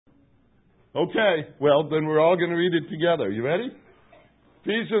Okay, well, then we're all going to read it together. You ready?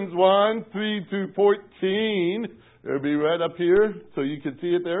 Ephesians 1, 3 through 14. It'll be right up here so you can see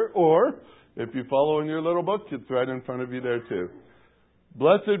it there. Or, if you follow in your little book, it's right in front of you there too.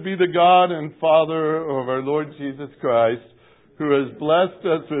 Blessed be the God and Father of our Lord Jesus Christ, who has blessed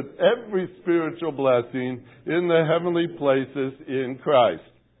us with every spiritual blessing in the heavenly places in Christ,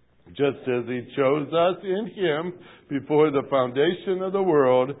 just as He chose us in Him before the foundation of the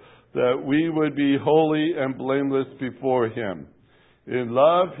world, that we would be holy and blameless before Him. In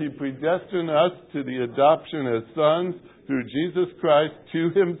love, He predestined us to the adoption as sons through Jesus Christ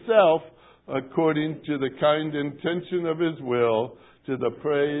to Himself, according to the kind intention of His will, to the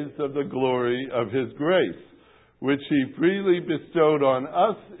praise of the glory of His grace, which He freely bestowed on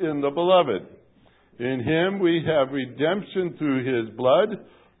us in the Beloved. In Him we have redemption through His blood,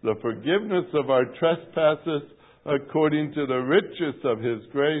 the forgiveness of our trespasses, according to the riches of His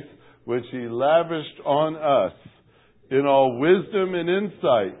grace, which He lavished on us. In all wisdom and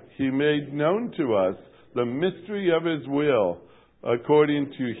insight, He made known to us the mystery of His will,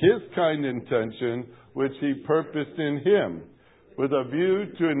 according to His kind intention, which He purposed in Him, with a view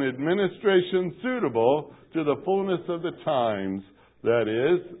to an administration suitable to the fullness of the times, that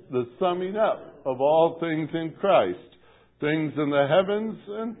is, the summing up of all things in Christ, things in the heavens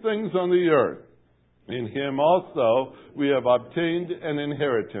and things on the earth. In Him also we have obtained an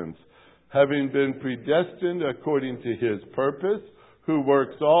inheritance, having been predestined according to His purpose, who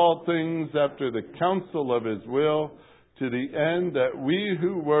works all things after the counsel of His will, to the end that we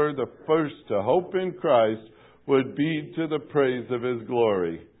who were the first to hope in Christ would be to the praise of His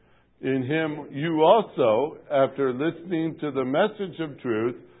glory. In Him you also, after listening to the message of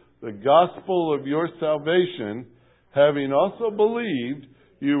truth, the gospel of your salvation, having also believed,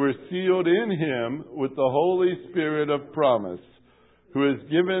 you were sealed in Him with the Holy Spirit of promise, who is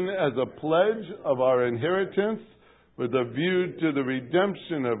given as a pledge of our inheritance, with a view to the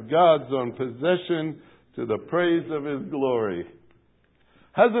redemption of God's own possession, to the praise of His glory.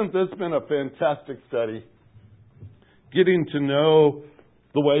 Hasn't this been a fantastic study? Getting to know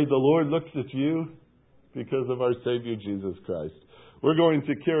the way the Lord looks at you because of our Savior Jesus Christ. We're going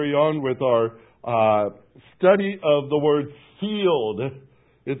to carry on with our study of the word sealed.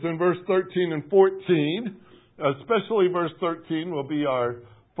 It's in verse 13 and 14. Especially verse 13 will be our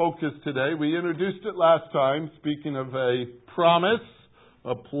focus today. We introduced it last time, speaking of a promise,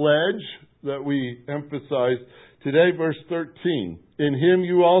 a pledge that we emphasized. Today, verse 13. In Him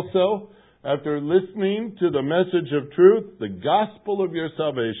you also, after listening to the message of truth, the gospel of your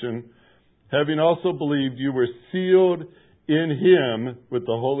salvation, having also believed, you were sealed in Him with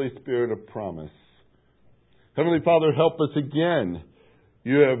the Holy Spirit of promise. Heavenly Father, help us again.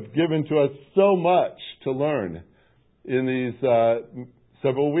 You have given to us so much to learn in these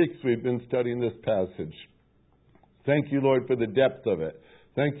several weeks we've been studying this passage. Thank you, Lord, for the depth of it.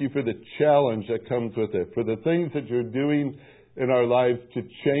 Thank you for the challenge that comes with it, for the things that you're doing in our lives to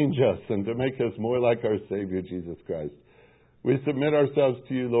change us and to make us more like our Savior, Jesus Christ. We submit ourselves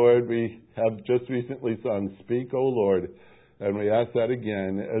to you, Lord. We have just recently sung, Speak, O Lord, and we ask that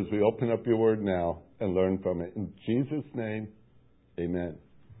again as we open up your word now and learn from it. In Jesus' name, amen.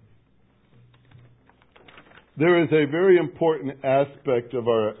 There is a very important aspect of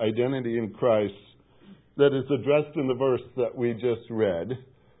our identity in Christ that is addressed in the verse that we just read.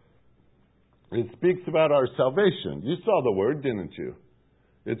 It speaks about our salvation. You saw the word, didn't you?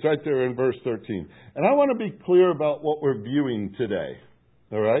 It's right there in verse 13. And I want to be clear about what we're viewing today.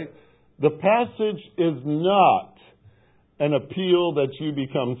 All right? The passage is not an appeal that you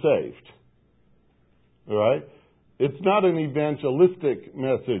become saved. All right? It's not an evangelistic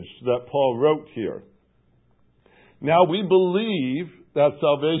message that Paul wrote here. Now, we believe that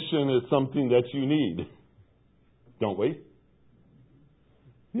salvation is something that you need. Don't we?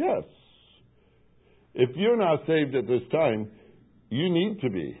 Yes. If you're not saved at this time, you need to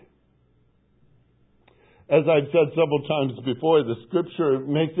be. As I've said several times before, the Scripture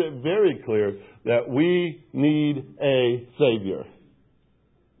makes it very clear that we need a Savior.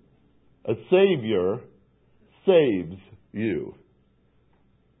 A Savior saves you.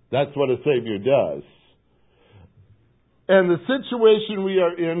 That's what a Savior does. And the situation we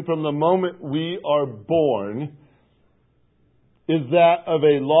are in from the moment we are born is that of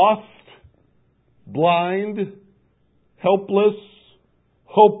a lost, blind, helpless,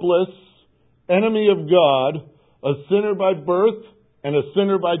 hopeless enemy of God, a sinner by birth and a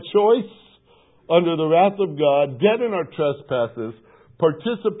sinner by choice, under the wrath of God, dead in our trespasses,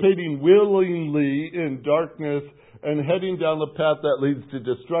 participating willingly in darkness and heading down the path that leads to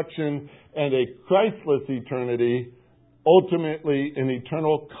destruction and a Christless eternity, ultimately in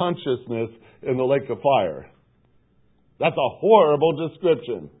eternal consciousness in the lake of fire. That's a horrible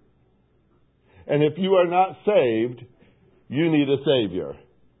description. And if you are not saved, you need a Savior.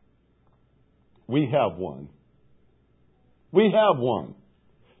 We have one. We have one.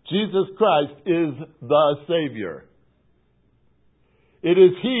 Jesus Christ is the Savior. It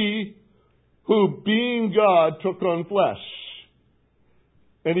is He who, being God, took on flesh.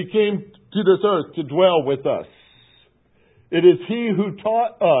 And He came to this earth to dwell with us. It is He who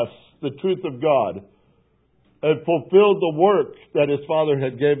taught us the truth of God and fulfilled the work that His Father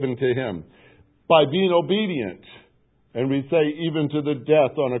had given to Him by being obedient. And we say even to the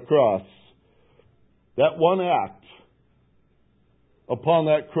death on a cross. That one act, upon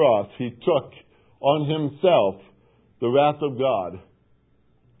that cross, He took on Himself the wrath of God.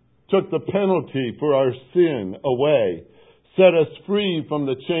 Took the penalty for our sin away. Set us free from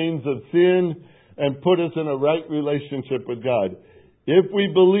the chains of sin and put us in a right relationship with God. If we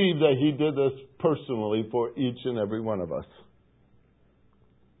believe that He did this personally for each and every one of us.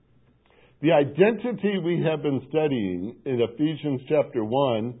 The identity we have been studying in Ephesians chapter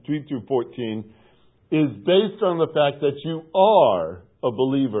 1, 3 through 14, is based on the fact that you are a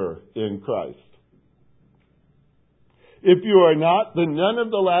believer in Christ. If you are not, then none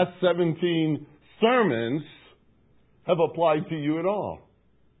of the last 17 sermons have applied to you at all.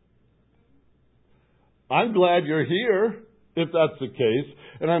 I'm glad you're here, if that's the case,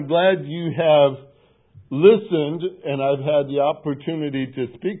 and I'm glad you have listened and I've had the opportunity to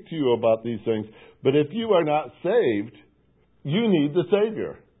speak to you about these things. But if you are not saved, you need the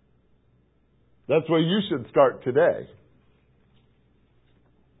Savior. That's where you should start today.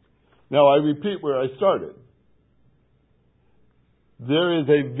 Now, I repeat where I started. There is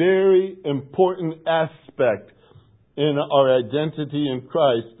a very important aspect in our identity in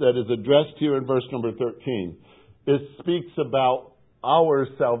Christ that is addressed here in verse number 13. It speaks about our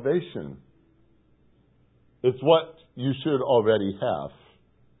salvation. It's what you should already have.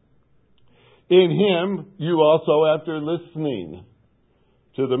 In Him, you also, after listening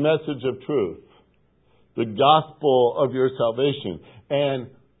to the message of truth, the gospel of your salvation, and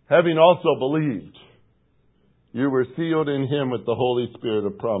having also believed, you were sealed in Him with the Holy Spirit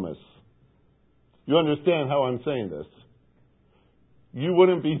of promise. You understand how I'm saying this? You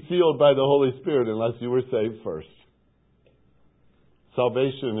wouldn't be sealed by the Holy Spirit unless you were saved first.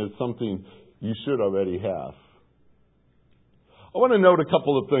 Salvation is something you should already have. I want to note a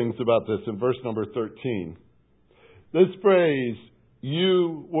couple of things about this in verse number 13. This phrase,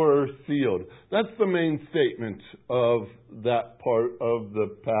 you were sealed. That's the main statement of that part of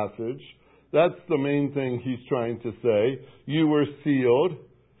the passage. That's the main thing he's trying to say. You were sealed.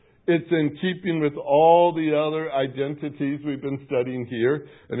 It's in keeping with all the other identities we've been studying here.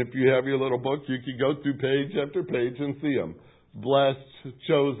 And if you have your little book, you can go through page after page and see them. Blessed,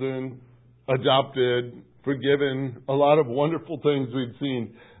 chosen, adopted, forgiven. A lot of wonderful things we've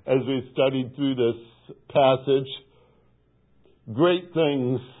seen as we've studied through this passage. Great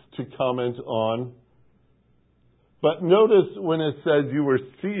things to comment on. But notice when it says you were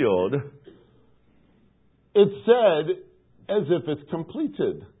sealed, it's said as if it's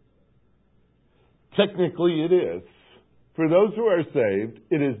completed. Technically it is. For those who are saved,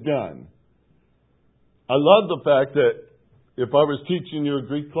 it is done. I love the fact that if I was teaching you a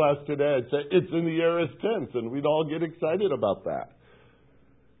Greek class today, I'd say it's in the aorist tense, and we'd all get excited about that.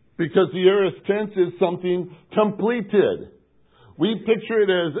 Because the aorist tense is something completed. We picture it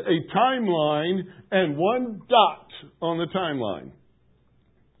as a timeline and one dot on the timeline.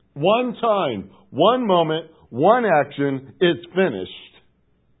 One time, one moment, one action, it's finished.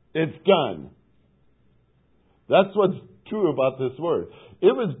 It's done. That's what's true about this word.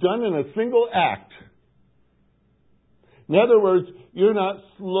 It was done in a single act. In other words, you're not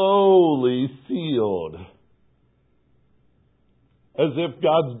slowly sealed as if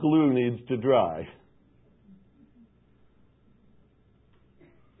God's glue needs to dry.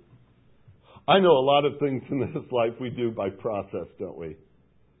 I know a lot of things in this life we do by process, don't we?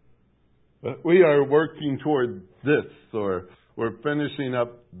 But we are working toward this, or we're finishing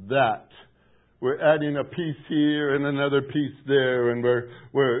up that. We're adding a piece here and another piece there, and we're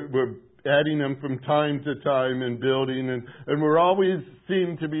adding them from time to time and building, and we're always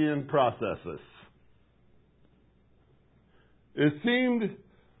seem to be in processes. It seemed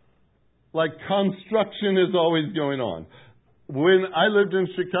like construction is always going on. When I lived in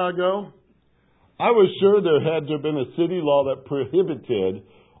Chicago, I was sure there had to have been a city law that prohibited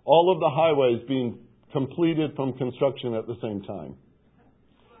all of the highways being completed from construction at the same time.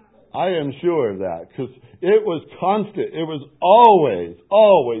 I am sure of that, because it was constant. It was always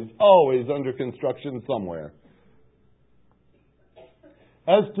under construction somewhere.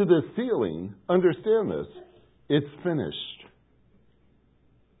 As to the sealing, understand this. It's finished.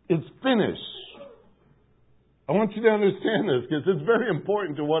 It's finished. I want you to understand this because it's very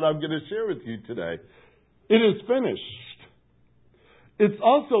important to what I'm going to share with you today. It is finished. It's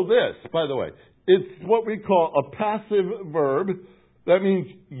also this, by the way. It's what we call a passive verb. That means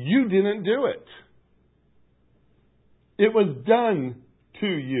you didn't do it. It was done to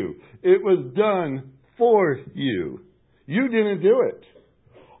you. It was done for you. You didn't do it.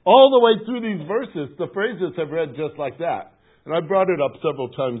 All the way through these verses, the phrases have read just like that. And I brought it up several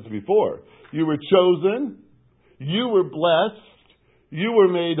times before. You were chosen. You were blessed. You were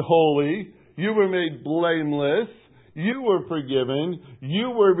made holy. You were made blameless. You were forgiven.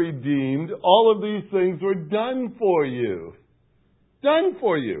 You were redeemed. All of these things were done for you. Done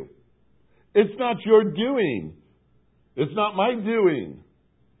for you. It's not your doing. It's not my doing.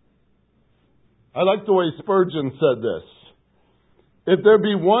 I like the way Spurgeon said this. If there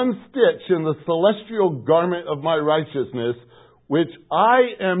be one stitch in the celestial garment of my righteousness, which I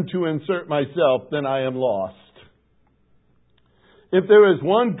am to insert myself, then I am lost. If there is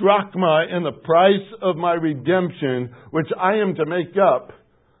one drachma in the price of my redemption, which I am to make up,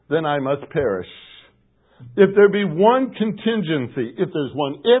 then I must perish. If there be one contingency, if there's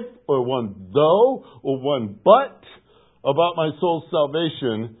one if, or one though, or one but about my soul's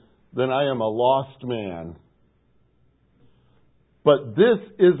salvation, then I am a lost man. But this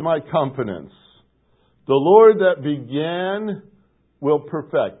is my confidence. The Lord that began will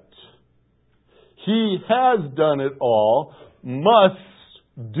perfect. He has done it all,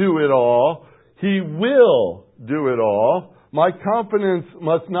 must do it all. He will do it all. My confidence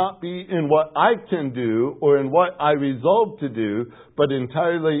must not be in what I can do or in what I resolve to do, but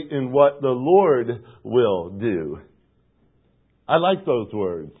entirely in what the Lord will do. I like those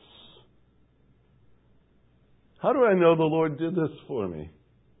words. How do I know the Lord did this for me?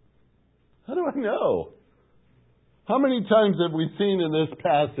 How do I know? How many times have we seen in this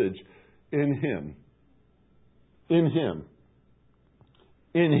passage, in Him? In Him.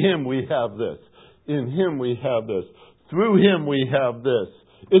 In Him we have this. In Him we have this. Through Him we have this.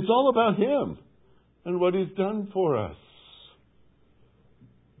 It's all about Him and what He's done for us.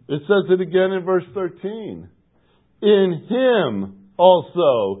 It says it again in verse 13. In Him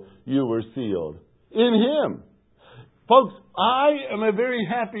also you were sealed. In Him. Folks, I am a very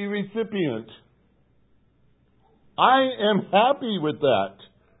happy recipient. I am happy with that.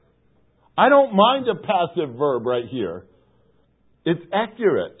 I don't mind a passive verb right here. It's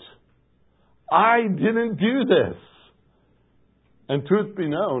accurate. I didn't do this. And truth be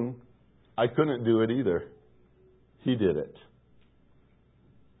known, I couldn't do it either. He did it.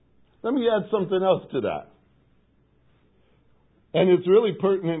 Let me add something else to that. And it's really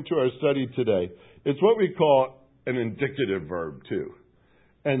pertinent to our study today. It's what we call an indicative verb too.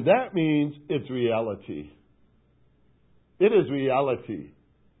 And that means it's reality. It is reality.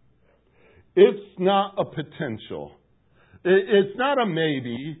 It's not a potential. It's not a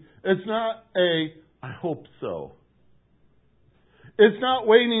maybe. It's not a I hope so. It's not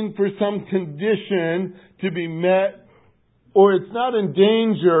waiting for some condition to be met, or it's not in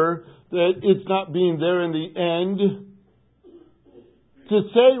danger that it's not being there in the end. To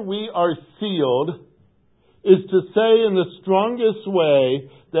say we are sealed is to say in the strongest way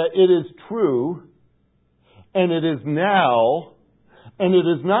that it is true, and it is now, and it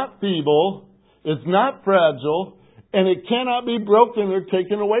is not feeble, it's not fragile, and it cannot be broken or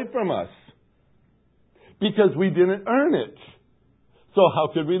taken away from us. Because we didn't earn it. So how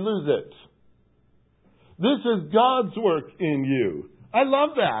could we lose it? This is God's work in you. I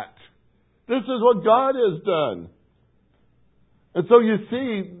love that. This is what God has done. And so you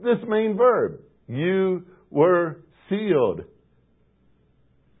see this main verb. You were sealed.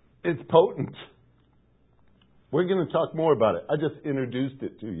 It's potent. We're going to talk more about it. I just introduced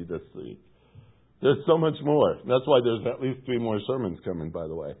it to you this week. There's so much more. That's why there's at least 3 more sermons coming, by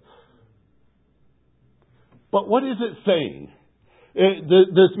the way. But what is it saying?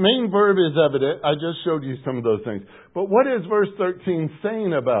 This main verb is evident. I just showed you some of those things. But what is verse 13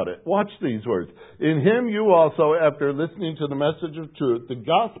 saying about it? Watch these words. In Him you also, after listening to the message of truth, the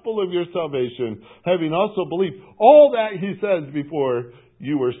gospel of your salvation, having also believed, all that He says before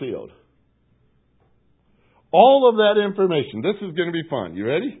you were sealed. All of that information. This is going to be fun. You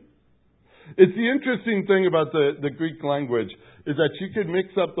ready? It's the interesting thing about the Greek language is that you could mix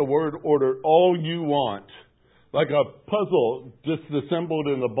up the word order all you want. Like a puzzle disassembled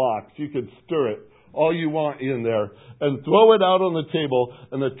in a box. You could stir it all you want in there and throw it out on the table.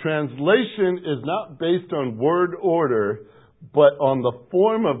 And the translation is not based on word order, but on the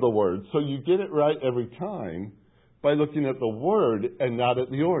form of the word. So you get it right every time, by looking at the word and not at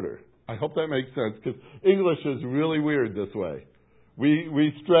the order. I hope that makes sense, because English is really weird this way.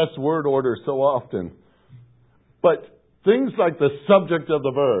 We stress word order so often. But things like the subject of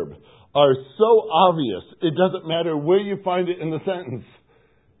the verb are so obvious, it doesn't matter where you find it in the sentence.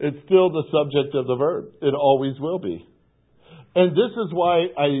 It's still the subject of the verb. It always will be. And this is why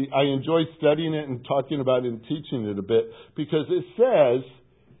I enjoy studying it and talking about it and teaching it a bit, because it says,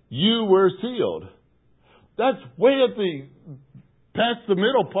 you were sealed. That's way at past the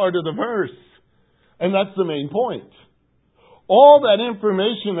middle part of the verse. And that's the main point. All that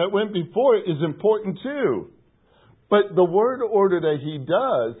information that went before it is important too. But the word order that he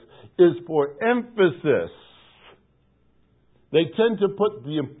does is for emphasis. They tend to put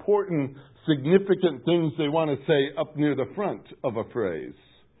the important, significant things they want to say up near the front of a phrase.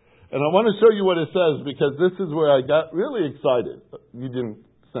 And I want to show you what it says, because this is where I got really excited. You didn't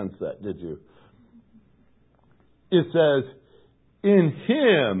sense that, did you? It says, in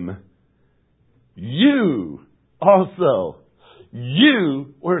him, you also,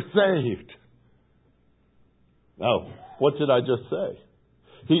 you were saved. Now, what did I just say?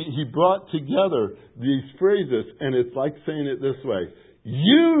 He brought together these phrases, and it's like saying it this way.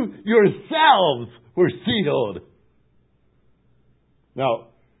 You yourselves were sealed. Now,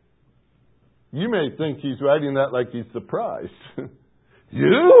 you may think he's writing that like he's surprised.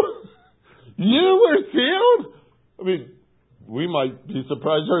 You? You were sealed? I mean, we might be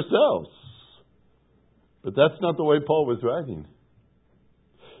surprised ourselves. But that's not the way Paul was writing.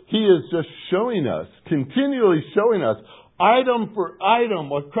 He is just showing us, continually showing us, item for item,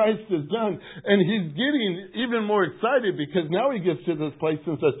 what Christ has done. And he's getting even more excited, because now he gets to this place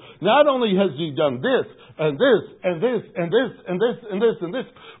and says, not only has he done this, and this, and this, and this, and this, and this, and this,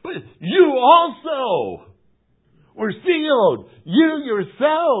 but you also were sealed. You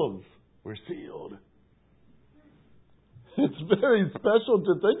yourselves were sealed. It's very special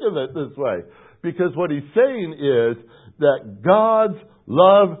to think of it this way, because what he's saying is that God's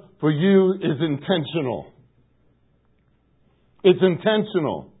love for you is intentional. It's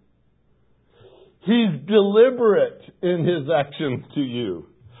intentional. He's deliberate in his actions to you.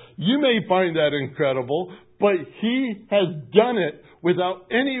 You may find that incredible, but he has done it without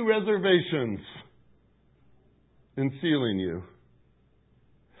any reservations in sealing you.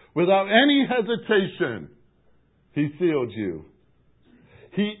 Without any hesitation, he sealed you.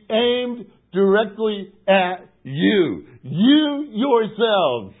 He aimed directly at you. You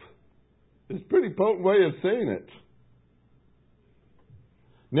yourselves. It's a pretty potent way of saying it.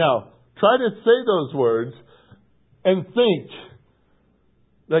 Now, try to say those words and think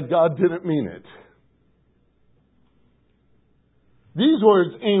that God didn't mean it. These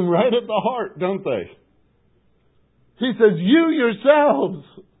words aim right at the heart, don't they? He says, you yourselves,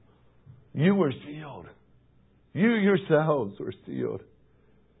 you were sealed. You yourselves were sealed.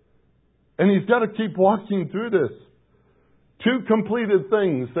 And he's got to keep walking through this. Two completed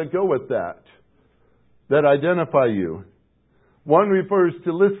things that go with that identify you. One refers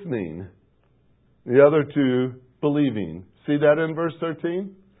to listening, the other to believing. See that in verse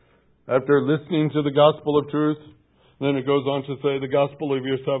 13? After listening to the gospel of truth, then it goes on to say the gospel of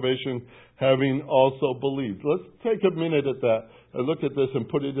your salvation, having also believed. Let's take a minute at that and look at this and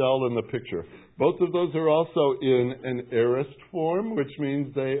put it all in the picture. Both of those are also in an aorist form, which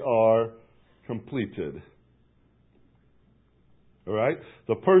means they are completed. All right?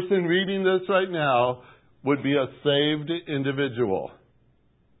 The person reading this right now would be a saved individual.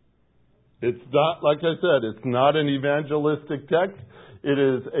 It's not, like I said, it's not an evangelistic text. It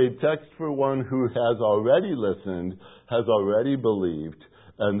is a text for one who has already listened, has already believed,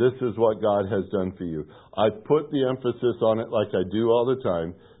 and this is what God has done for you. I put the emphasis on it like I do all the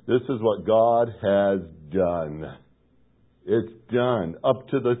time. This is what God has done. It's done. Up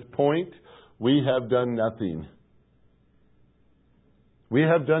to this point, we have done nothing. We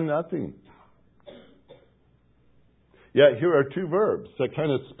have done nothing. Yet here are two verbs that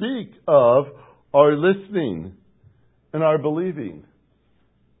kind of speak of our listening and our believing.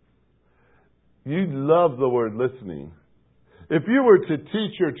 You love the word listening. If you were to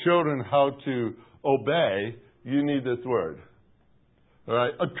teach your children how to obey, you need this word. All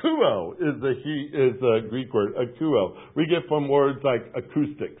right, akuo is the Greek word. Akuo. We get from words like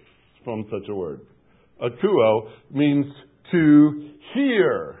acoustics from such a word. Akuo means to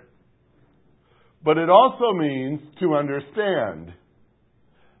hear. But it also means to understand.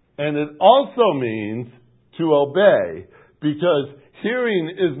 And it also means to obey, because hearing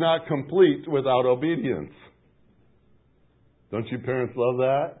is not complete without obedience. Don't you parents love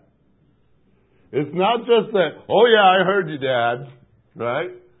that? It's not just that, oh yeah, I heard you, Dad. Right?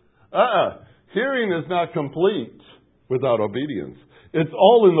 Hearing is not complete without obedience. It's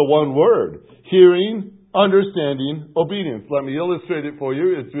all in the one word. Hearing, understanding, obedience. Let me illustrate it for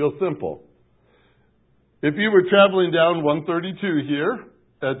you. It's real simple. If you were traveling down 132 here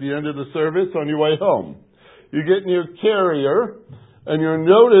at the end of the service on your way home, you get near Carrier and you'll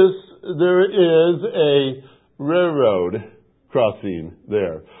notice there is a railroad crossing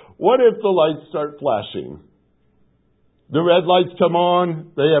there. What if the lights start flashing? The red lights come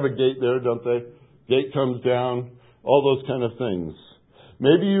on. They have a gate there, don't they? Gate comes down. All those kind of things.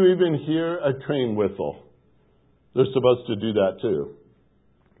 Maybe you even hear a train whistle. They're supposed to do that too.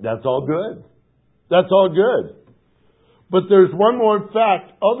 That's all good. That's all good. But there's one more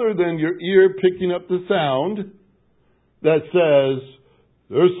fact other than your ear picking up the sound that says,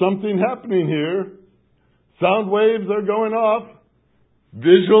 there's something happening here. Sound waves are going off.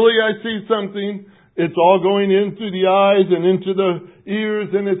 Visually I see something. It's all going in through the eyes and into the ears,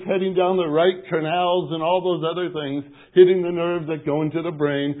 and it's heading down the right canals and all those other things, hitting the nerves that go into the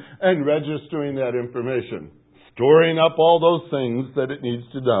brain and registering that information. Storing up all those things that it needs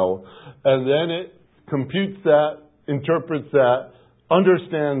to know. And then it computes that, interprets that,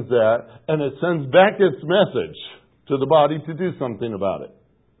 understands that, and it sends back its message to the body to do something about it.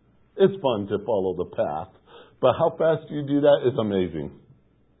 It's fun to follow the path. But how fast you do that is amazing.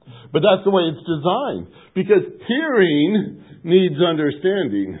 But that's the way it's designed. Because hearing needs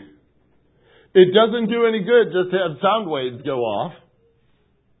understanding. It doesn't do any good just to have sound waves go off.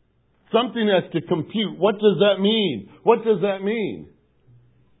 Something has to compute. What does that mean? What does that mean?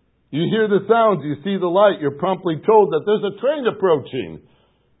 You hear the sounds, you see the light, you're promptly told that there's a train approaching.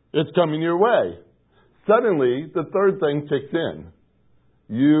 It's coming your way. Suddenly, the third thing kicks in.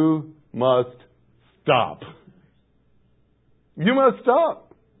 You must stop. You must stop.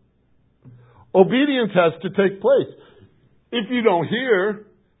 Obedience has to take place. If you don't hear,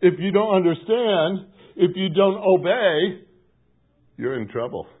 if you don't understand, if you don't obey, you're in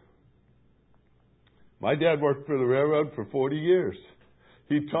trouble. My dad worked for the railroad for 40 years.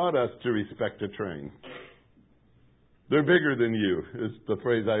 He taught us to respect a train. They're bigger than you, is the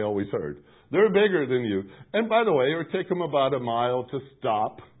phrase I always heard. They're bigger than you. And by the way, it would take them about a mile to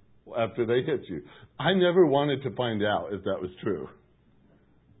stop after they hit you. I never wanted to find out if that was true.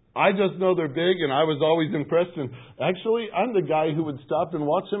 I just know they're big, and I was always impressed. And actually, I'm the guy who would stop and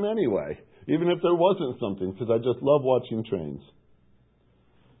watch them anyway, even if there wasn't something, because I just love watching trains.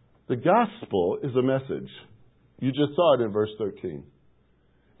 The gospel is a message. You just saw it in verse 13.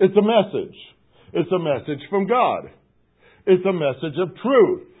 It's a message. It's a message from God. It's a message of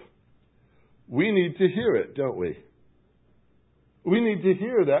truth. We need to hear it, don't we? We need to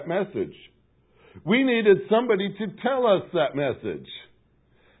hear that message. We needed somebody to tell us that message.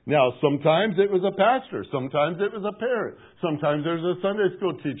 Now, sometimes it was a pastor. Sometimes it was a parent. Sometimes there was a Sunday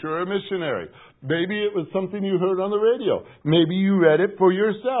school teacher or a missionary. Maybe it was something you heard on the radio. Maybe you read it for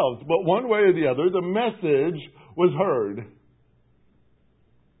yourselves. But one way or the other, the message was heard.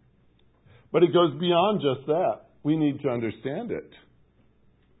 But it goes beyond just that. We need to understand it.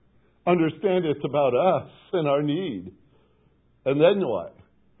 Understand it's about us and our need. And then what?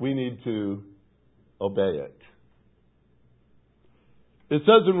 We need to obey it. It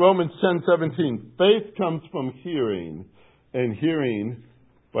says in Romans 10:17, faith comes from hearing, and hearing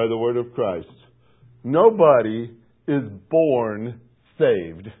by the word of Christ. Nobody is born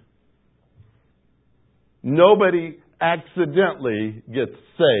saved. Nobody accidentally gets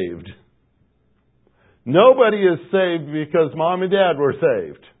saved. Nobody is saved because mom and dad were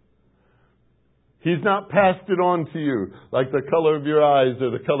saved. He's not passed it on to you like the color of your eyes or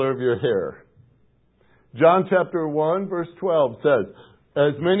the color of your hair. John chapter 1 verse 12 says,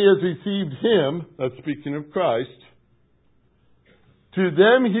 as many as received Him, that's speaking of Christ, to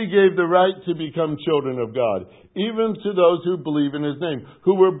them He gave the right to become children of God, even to those who believe in His name,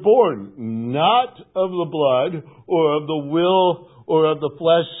 who were born not of the blood or of the will or of the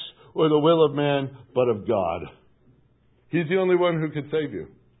flesh or the will of man, but of God. He's the only one who could save you.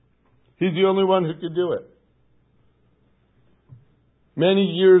 He's the only one who could do it. Many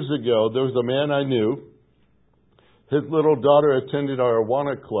years ago, there was a man I knew. His little daughter attended our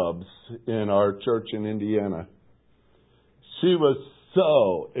Awana clubs in our church in Indiana. She was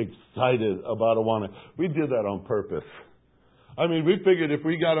so excited about Awana. We did that on purpose. I mean, we figured if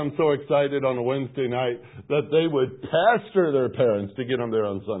we got them so excited on a Wednesday night that they would pastor their parents to get them there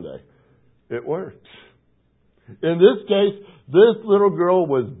on Sunday. It worked. In this case, this little girl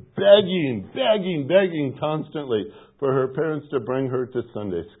was begging constantly for her parents to bring her to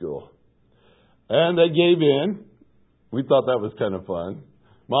Sunday school. And they gave in. We thought that was kind of fun.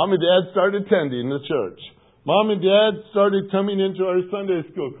 Mom and Dad started attending the church. Mom and Dad started coming into our Sunday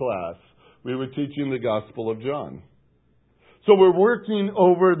school class. we were teaching the Gospel of John. So we're working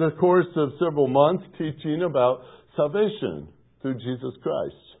over the course of several months teaching about salvation through Jesus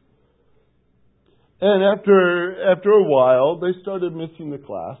Christ. And after a while, they started missing the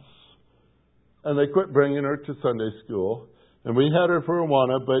class. And they quit bringing her to Sunday school. And we had her for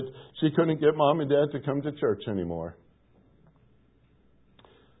Awana, but she couldn't get Mom and Dad to come to church anymore.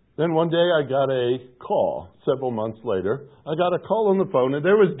 Then one day I got a call, several months later. I got a call on the phone, and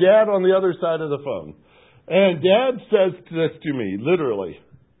there was Dad on the other side of the phone. And Dad says this to me, literally,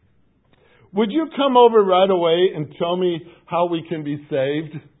 "Would you come over right away and tell me how we can be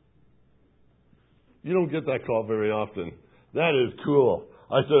saved?" You don't get that call very often. That is cool.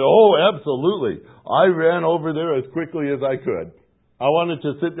 I said, "Oh, absolutely." I ran over there as quickly as I could. I wanted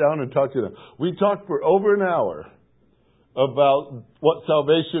to sit down and talk to them. We talked for over an hour about what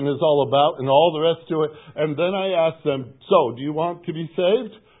salvation is all about and all the rest to it. And then I asked them, "So, do you want to be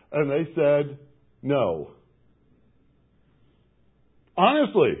saved?" And they said, "No."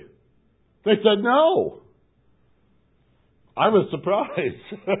 Honestly, they said no. I was surprised.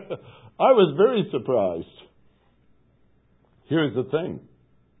 I was very surprised. Here's the thing.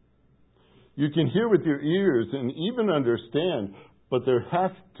 You can hear with your ears and even understand, but there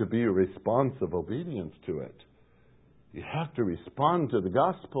has to be a response of obedience to it. You have to respond to the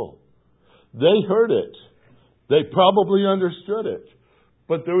gospel. They heard it. They probably understood it.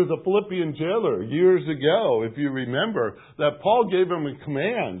 But there was a Philippian jailer years ago, if you remember, that Paul gave him a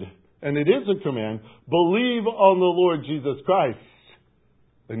command, and it is a command, believe on the Lord Jesus Christ,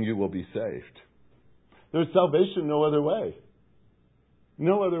 and you will be saved. There's salvation no other way.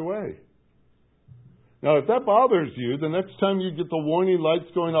 No other way. Now, if that bothers you, the next time you get the warning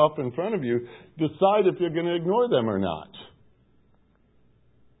lights going off in front of you, decide if you're going to ignore them or not.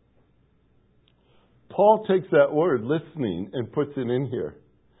 Paul takes that word, listening, and puts it in here.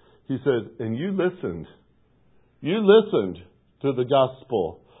 He says, and you listened. You listened to the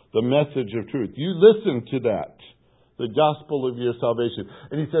gospel, the message of truth. You listened to that, the gospel of your salvation.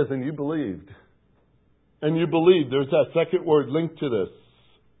 And he says, and you believed. And you believed. There's that second word linked to this.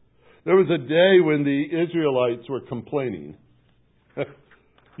 There was a day when the Israelites were complaining.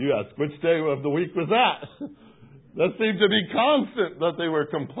 You ask, which day of the week was that? That seemed to be constant that they were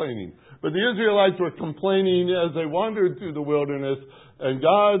complaining. But the Israelites were complaining as they wandered through the wilderness, and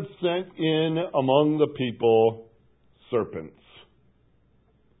God sent in among the people serpents.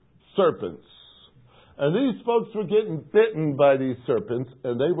 Serpents. And these folks were getting bitten by these serpents,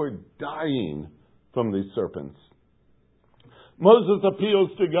 and they were dying from these serpents. Moses appeals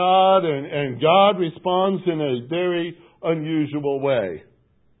to God, and God responds in a very unusual way.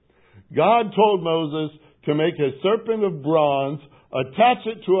 God told Moses to make a serpent of bronze, attach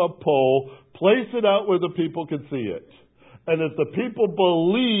it to a pole, place it out where the people could see it. And if the people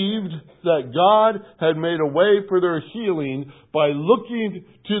believed that God had made a way for their healing by looking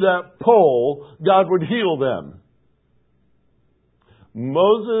to that pole, God would heal them.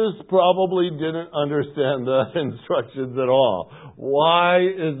 Moses probably didn't understand the instructions at all. Why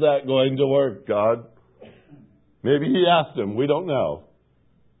is that going to work, God? Maybe he asked him. We don't know.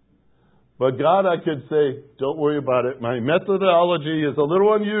 But God, I could say, don't worry about it. My methodology is a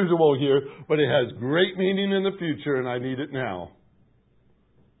little unusual here, but it has great meaning in the future, and I need it now.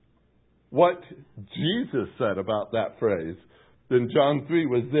 What Jesus said about that phrase in John 3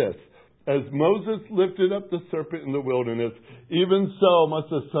 was this. As Moses lifted up the serpent in the wilderness, even so must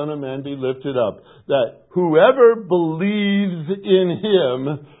the Son of Man be lifted up, that whoever believes in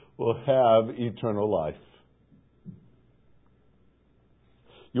him will have eternal life.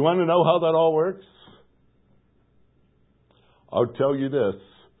 You want to know how that all works? I'll tell you this.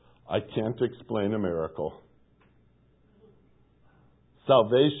 I can't explain a miracle.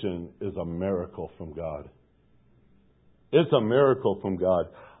 Salvation is a miracle from God. It's a miracle from God.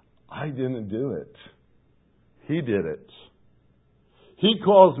 I didn't do it. He did it. He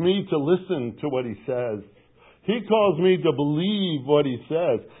calls me to listen to what he says. He calls me to believe what he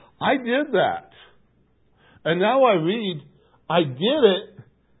says. I did that. And now I read, I did it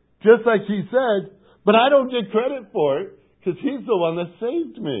just like he said, but I don't get credit for it because he's the one that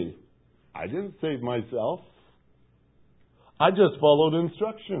saved me. I didn't save myself. I just followed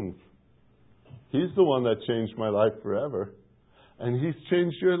instructions. He's the one that changed my life forever. And he's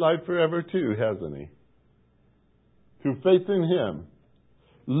changed your life forever too, hasn't he? Through faith in him,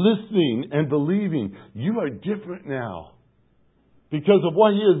 listening and believing, you are different now. Because of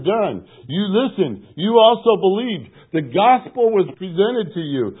what he has done. You listened. You also believed. The gospel was presented to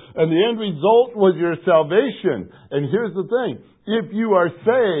you. And the end result was your salvation. And here's the thing. If you are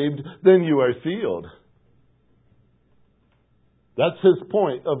saved, then you are sealed. That's his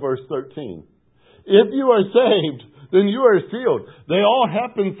point of verse 13. If you are saved, then you are sealed. They all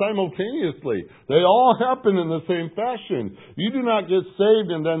happen simultaneously. They all happen in the same fashion. You do not get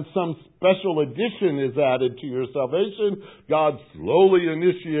saved and then some special addition is added to your salvation. God slowly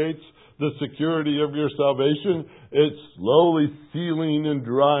initiates the security of your salvation. It's slowly sealing and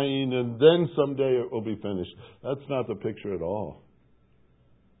drying, and then someday it will be finished. That's not the picture at all.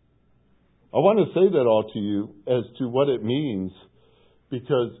 I want to say that all to you as to what it means,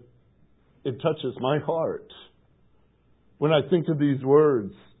 because it touches my heart when I think of these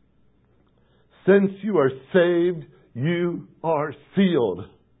words. Since you are saved, you are sealed.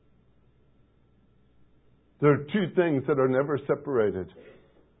 There are two things that are never separated.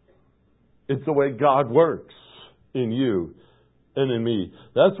 It's the way God works in you and in me.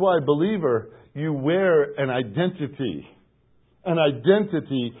 That's why, believer, you wear an identity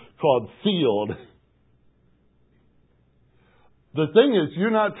called sealed. The thing is,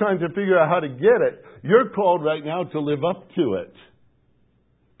 you're not trying to figure out how to get it. You're called right now to live up to it.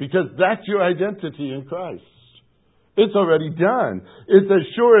 Because that's your identity in Christ. It's already done. It's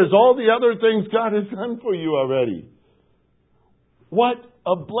as sure as all the other things God has done for you already. What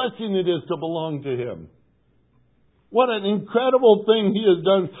a blessing it is to belong to Him. What an incredible thing He has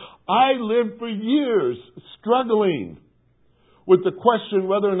done. I lived for years struggling with the question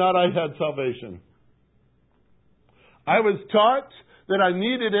whether or not I had salvation. I was taught that I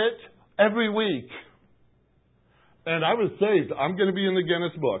needed it every week. And I was saved. I'm going to be in the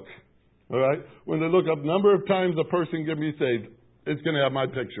Guinness book. All right? When they look up number of times a person can be saved, it's going to have my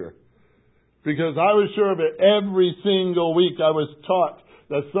picture. Because I was sure of it every single week. I was taught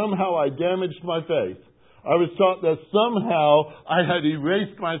that somehow I damaged my faith. I was taught that somehow I had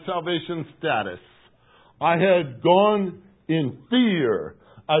erased my salvation status. I had gone in fear.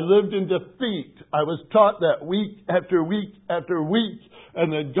 I lived in defeat. I was taught that week after week after week.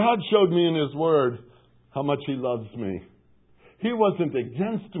 And then God showed me in His Word how much He loves me. He wasn't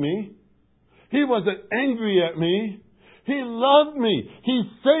against me. He wasn't angry at me. He loved me. He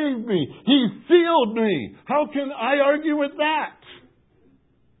saved me. He sealed me. How can I argue with that?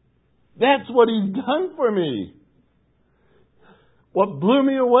 That's what He's done for me. What blew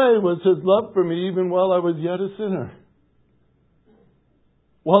me away was His love for me even while I was yet a sinner.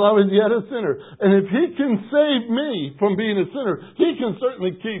 While I was yet a sinner. And if He can save me from being a sinner, He can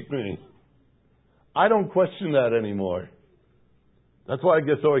certainly keep me. I don't question that anymore. That's why I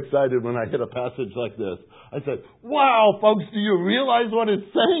get so excited when I hit a passage like this. I said, wow, folks, do you realize what it's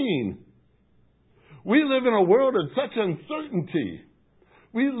saying? We live in a world of such uncertainty.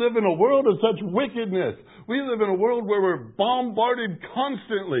 We live in a world of such wickedness. We live in a world where we're bombarded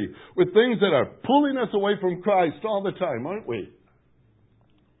constantly with things that are pulling us away from Christ all the time, aren't we?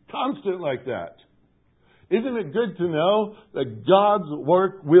 Constant like that. Isn't it good to know that God's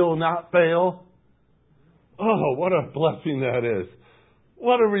work will not fail? Oh, what a blessing that is.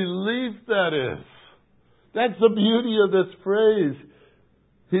 What a relief that is. That's the beauty of this phrase.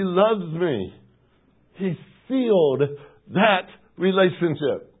 He loves me. He sealed that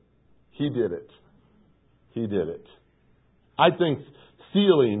relationship. He did it. He did it. I think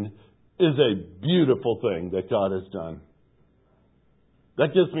sealing is a beautiful thing that God has done.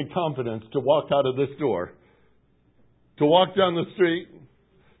 That gives me confidence to walk out of this door, to walk down the street,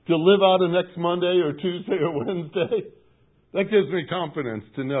 to live out of next Monday or Tuesday or Wednesday. That gives me confidence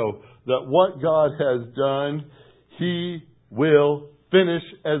to know that what God has done, He will finish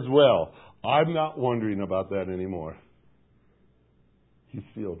as well. I'm not wondering about that anymore. He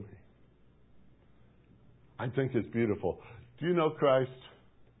sealed me. I think it's beautiful. Do you know Christ?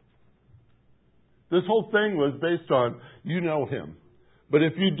 This whole thing was based on you know Him. But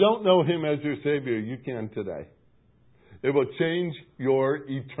if you don't know Him as your Savior, you can today. It will change your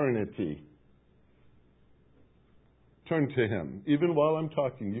eternity. Turn to Him. Even while I'm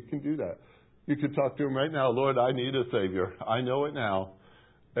talking, you can do that. You can talk to Him right now. Lord, I need a Savior. I know it now.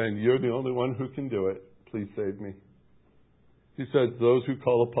 And You're the only one who can do it. Please save me. He says, those who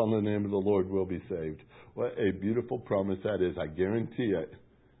call upon the name of the Lord will be saved. What a beautiful promise that is. I guarantee it.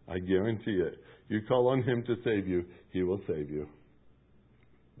 I guarantee it. You call on Him to save you, He will save you.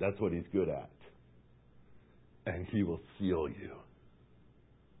 That's what He's good at. And He will seal you.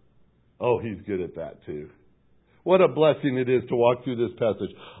 Oh, He's good at that too. What a blessing it is to walk through this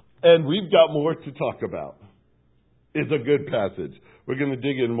passage. And we've got more to talk about. It's a good passage. We're going to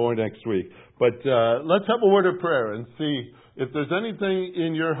dig in more next week. But let's have a word of prayer and see if there's anything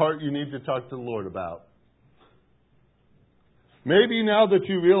in your heart you need to talk to the Lord about. Maybe now that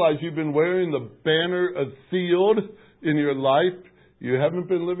you realize you've been wearing the banner of sealed in your life, you haven't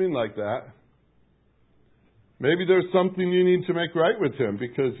been living like that. Maybe there's something you need to make right with Him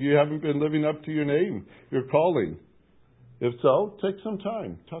because you haven't been living up to your name, your calling. If so, take some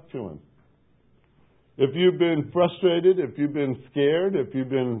time. Talk to Him. If you've been frustrated, if you've been scared, if you've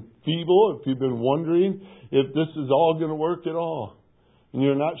been feeble, if you've been wondering if this is all going to work at all, and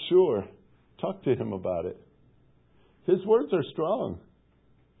you're not sure, talk to Him about it. His words are strong.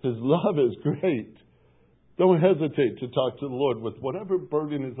 His love is great. Don't hesitate to talk to the Lord with whatever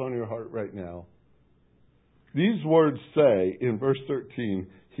burden is on your heart right now. These words say in verse 13,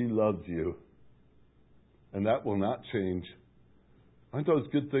 He loves you. And that will not change. Aren't those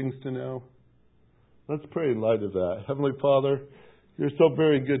good things to know? Let's pray in light of that. Heavenly Father, You're so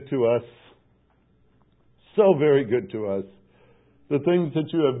very good to us. So very good to us. The things that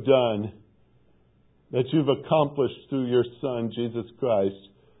You have done, that You've accomplished through Your Son, Jesus Christ,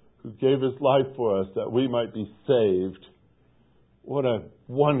 who gave His life for us that we might be saved. What a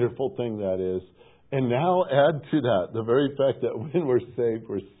wonderful thing that is. And now add to that the very fact that when we're saved,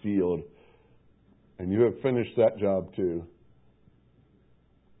 we're sealed. And You have finished that job too.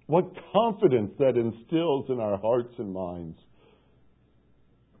 What confidence that instills in our hearts and minds.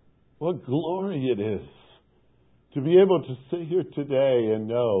 What glory it is to be able to sit here today and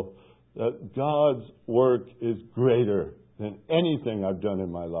know that God's work is greater than anything I've done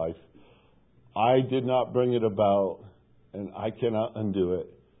in my life. I did not bring it about, and I cannot undo it.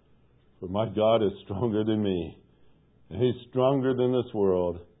 For my God is stronger than me, and He's stronger than this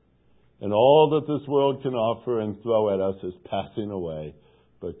world. And all that this world can offer and throw at us is passing away.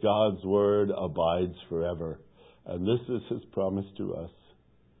 But God's word abides forever. And this is His promise to us.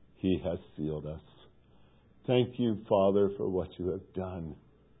 He has sealed us. Thank You, Father, for what You have done.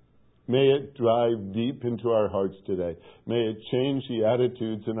 May it drive deep into our hearts today. May it change the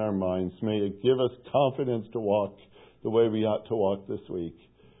attitudes in our minds. May it give us confidence to walk the way we ought to walk this week.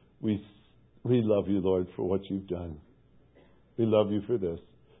 We love You, Lord, for what You've done. We love You for this,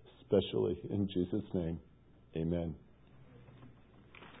 especially in Jesus' name. Amen.